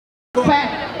Ba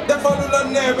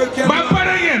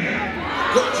pare ngeen.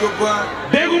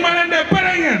 Dégguma leen de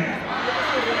pare ngeen.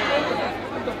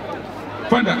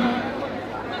 Fanta.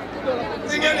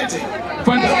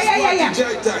 Fanta.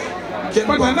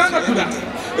 Fanta nanga tuda.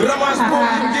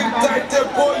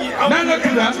 Nanga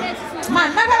tuda. Man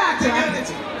naka laa tuda.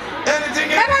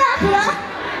 Naka laa tuda.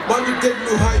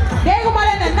 Dégguma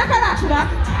leen de naka laa tuda.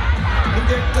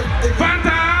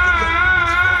 Fanta.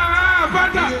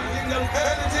 Fanta.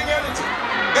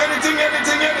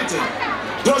 Anything.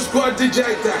 Don't squad DJ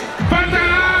time. Fanta.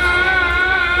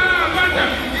 Fanta.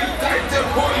 Tight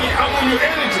boy, I'm on your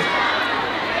energy.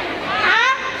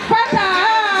 Fanta.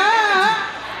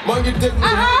 Man, you take me.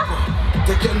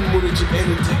 Take your money to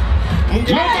anything.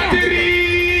 Low battery.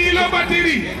 Low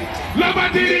battery. Low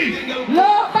battery.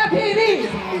 Low battery.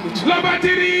 Low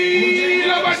battery.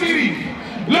 Low battery.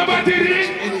 Low battery.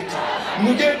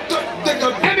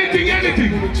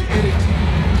 Anything.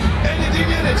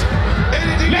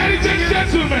 Ladies and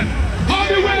gentlemen, all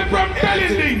the way from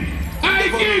Bellending, I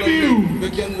give you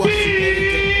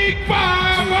Big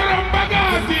Far from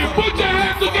Bagasi. Put your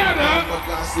hands together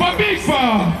for Big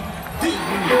Far.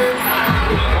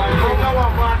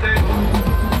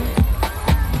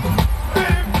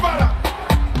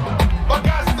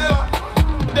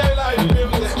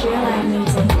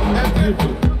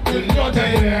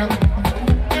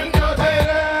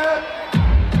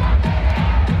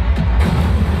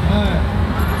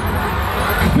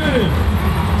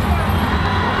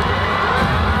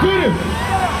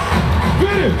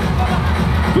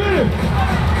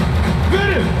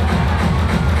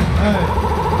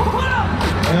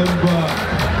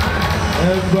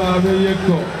 Emba me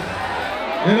yeko.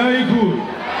 Ela iku.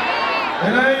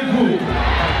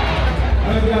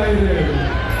 Aja ire.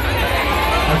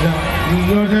 Aja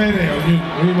niño dere,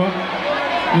 onímọ̀.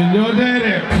 Niño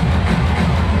dere.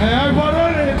 Ay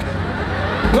borore.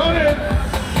 Borore.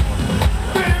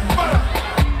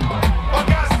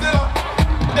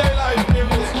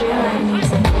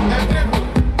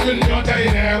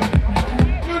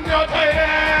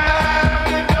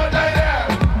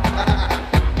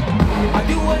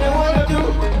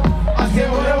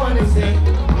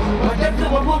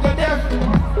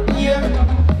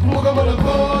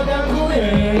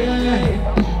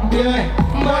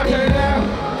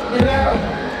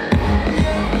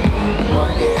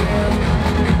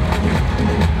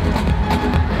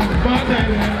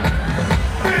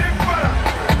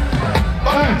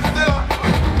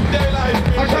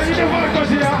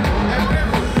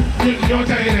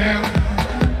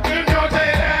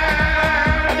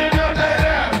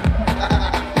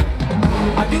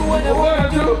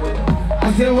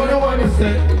 What I want to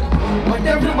say, but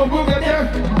every my book there,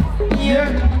 yeah,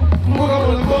 I'm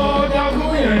gonna go down,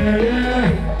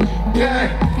 yeah,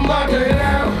 mark it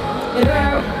out,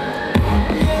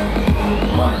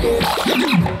 mark it.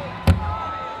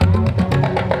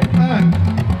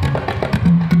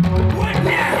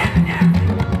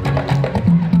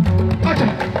 Acha,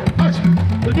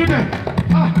 do that.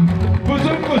 Push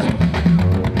up,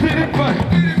 hit it back.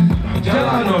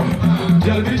 Jalano.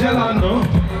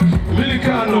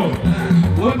 Milicano,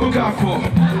 one bucafo,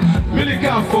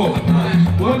 Milicafo,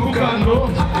 one bucano,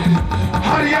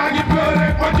 Hariagi Pere,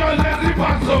 Pajon Leslie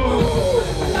Paso,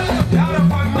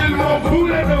 Yarafan Dilmo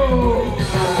Buleno,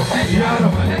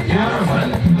 Yarafan,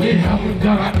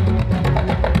 Yehamudara,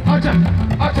 Acha,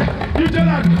 you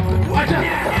jalan, Acha.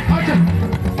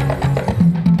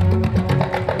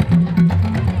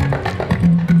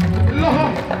 Loho,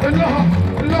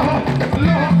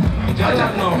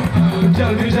 Jalano.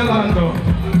 Jalano,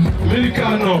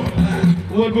 Milicano,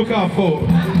 one bucafo,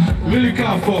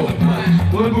 Milicafo,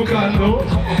 one bucano,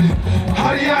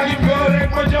 Hariagi Pere,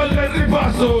 Pajon Leslie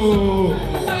Paso,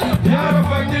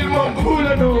 Yarafan Dilmo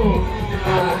Buleno,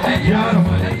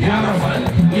 Yarafan,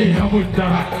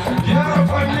 Yehamudara,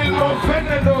 Yarafan Dilmo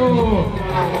Feneno,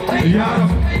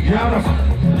 Yarafan,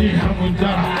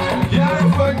 Yehamudara,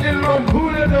 Yarafan Dilmo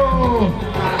Buleno,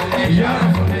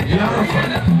 Yarafan,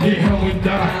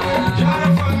 Yehamudara,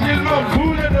 Yarafan Dilmo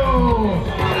Buleno,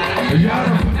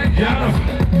 Yarafan,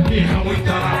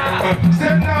 Yehamudara,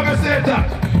 Senna Seta,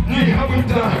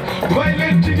 Yehamudara,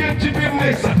 Violent to get to be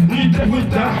next,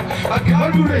 Nitamuda, a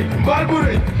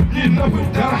Barbure,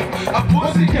 Ninamuda, a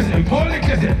Posication,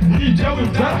 Polycation,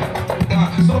 Nijamuda,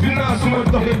 Sofina Suma,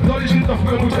 the Dolly of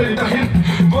Gamutain,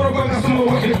 Boroga Suma,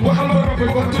 Wahala,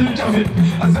 what to Javid,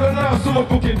 Azana Suma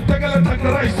Pukin, Tagala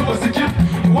Takarai Suma Siki,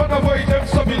 what avoid them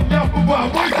Sabin Yakuba,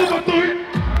 why Suma do it?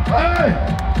 Hey!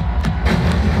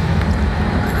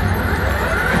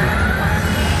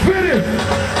 Finish!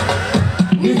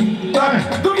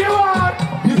 Do you want?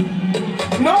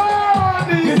 No!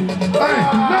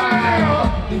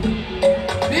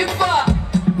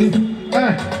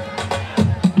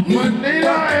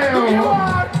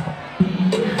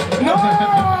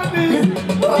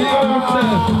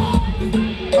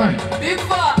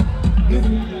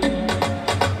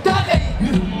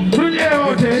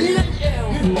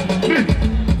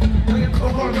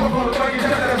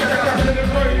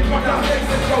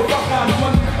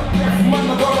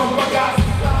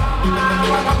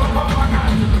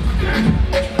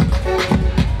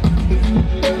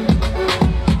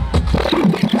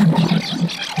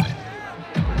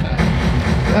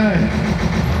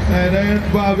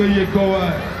 Bago ye ko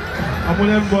waay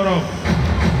amulen borom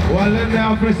wala ne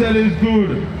Africell is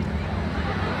good.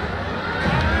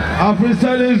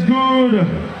 Africell is good.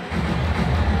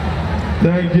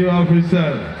 Thank you,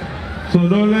 Africell. So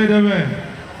don't let them in.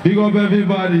 Big up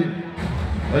everybody.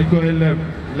 I go in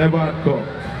Lebanco.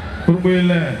 Put me in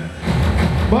there.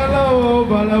 Balao,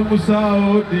 Bala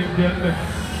Musao, Dinken.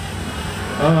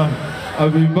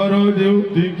 Abi Baro,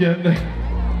 Dinken.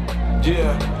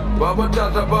 Yeah. Baba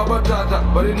Tata,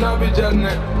 but it Nabi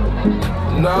Janet,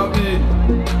 Nabi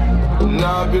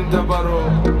Tabaro.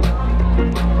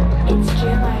 It's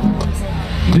Jeremiah music.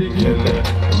 Dingele,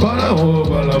 Bala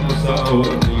Musao,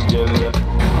 Dingele.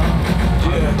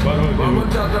 Yeah, Baba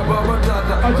Tata,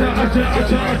 Acha.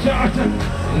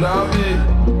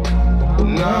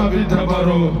 Nabi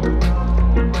Tabaro.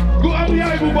 Go on the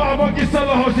Ibu Baba,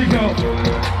 Gisela Hosika.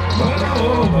 Bala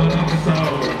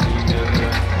Musao, Dingele.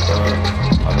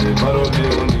 Abi baro de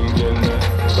uningene,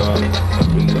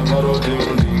 abi na baro de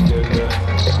uningene.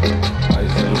 I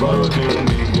say baro de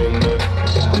uningene,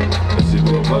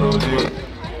 sibo baro de.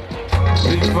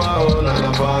 Big fao na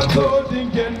la bato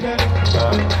dingene,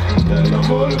 na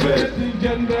molbe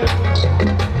dingene.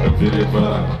 Fili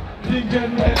para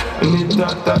dingene. Ni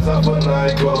tata sabona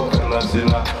iko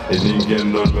kanasila, dingene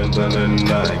no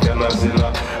mentanena kanasila.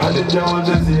 Adi jawo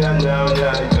desi anya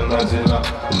kanasila.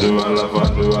 Do ala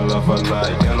fana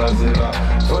kanasila.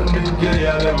 Fondi ke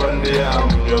yale mandi ya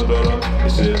munyodoro.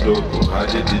 Ise doku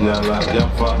haji dinyala ya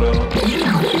fadoro.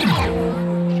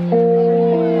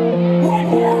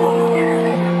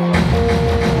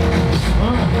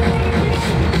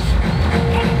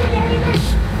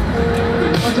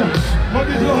 What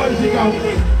is your heart sick out?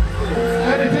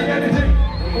 Anything.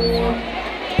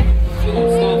 For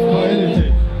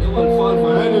anything. You will fall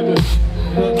for anything.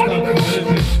 Don't stop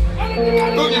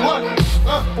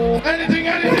for anything.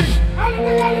 Anything.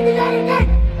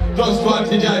 Just one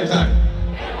thing at a time.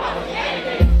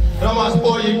 Ramas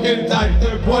boy, you can't time.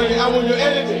 Boy, I want you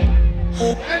anything.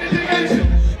 Anything.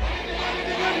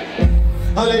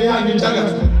 Ale yangi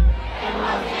jagas.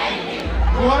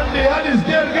 One day, I just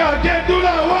can't do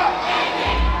that. What?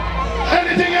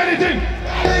 Anything.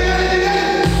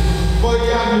 Boy,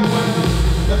 yangi brandy.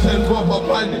 That's a proper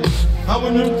brandy. I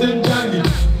want you to jangi.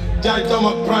 Jai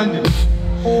Thomas brandy.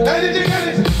 Anything.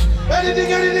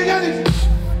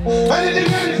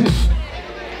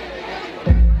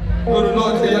 Go to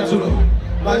Lord Yachulo.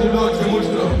 Like the Lord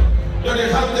Yamuchulo. You're the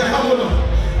Hamulo.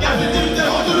 You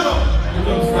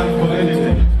don't stand for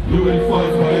anything. You will fall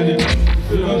for anything.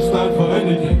 You don't stand for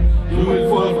anything. You will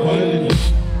fall for anything.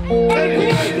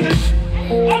 Anything.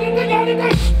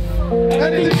 If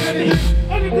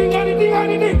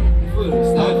you don't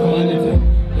stand for anything,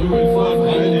 you will fall for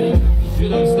anything. If you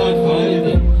don't stand for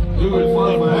anything, you will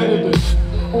fall for anything.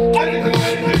 Anything.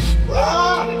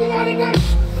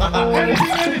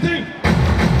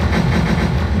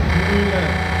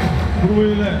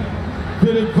 Bruile.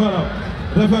 Philip Farah.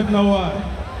 Rafat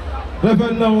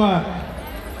Nawai.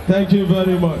 Thank you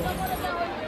very much.